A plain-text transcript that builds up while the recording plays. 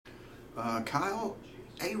Kyle,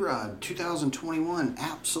 A-Rod, 2021,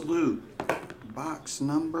 absolute. Box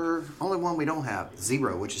number, only one we don't have,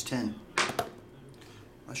 0, which is 10.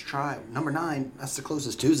 Let's try number 9. That's the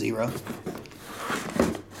closest to 0.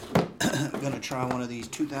 I'm going to try one of these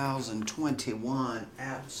 2021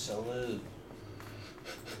 absolute.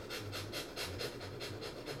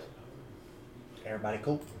 Everybody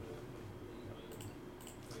cool?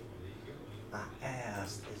 I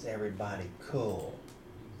asked, is everybody cool?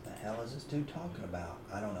 What the hell is this dude talking about?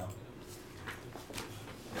 I don't know.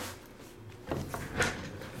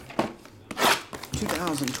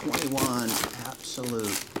 '21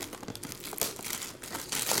 absolute.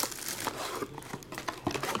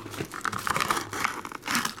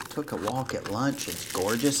 Took a walk at lunch. It's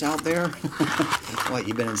gorgeous out there. What,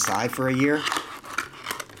 you've been inside for a year?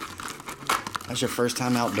 That's your first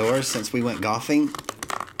time outdoors since we went golfing?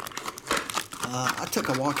 I took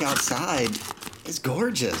a walk outside. It's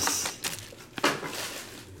gorgeous.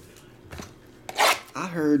 I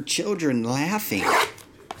heard children laughing.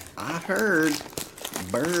 I heard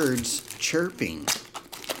birds chirping.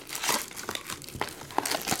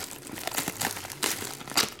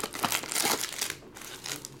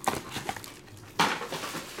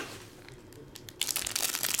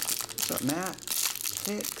 What's up, Matt?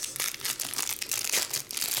 Hicks.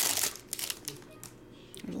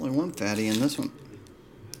 There's only one fatty in this one.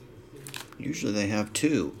 Usually they have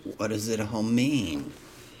 2. What does it all mean?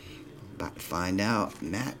 About to find out.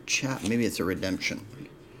 Matt Chapman. Maybe it's a redemption.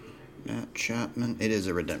 Matt Chapman. It is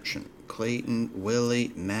a redemption. Clayton,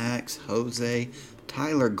 Willie, Max, Jose,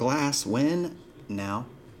 Tyler Glass. Win now.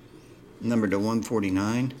 Number to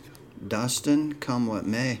 149. Dustin. Come what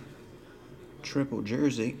may. Triple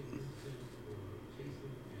jersey.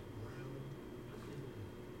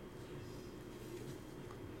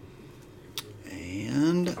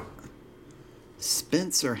 And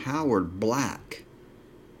Spencer Howard Black.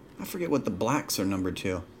 I forget what the blacks are numbered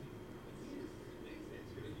to.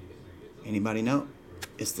 Anybody know?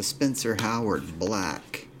 It's the Spencer Howard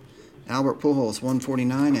Black. Albert Pujols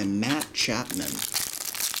 149 and Matt Chapman.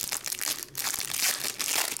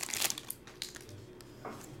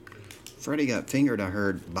 Freddie got fingered, I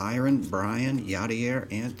heard. Byron, Brian,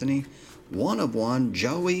 Yadier, Anthony. 1 of 1,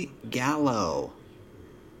 Joey Gallo.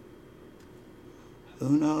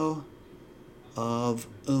 Uno of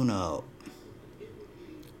Uno.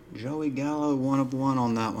 Joey Gallo, 1 of 1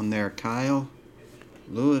 on that one there. Kyle.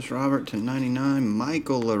 Lewis Robert to 99.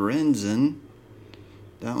 Michael Lorenzen.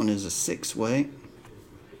 That one is a 6-way.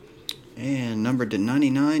 And number to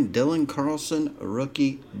 99, Dylan Carlson,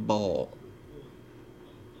 rookie ball.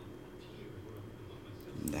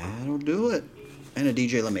 That'll do it. And a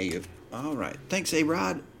DJ LeMahieu. All right. Thanks,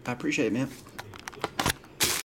 A-Rod. I appreciate it, man.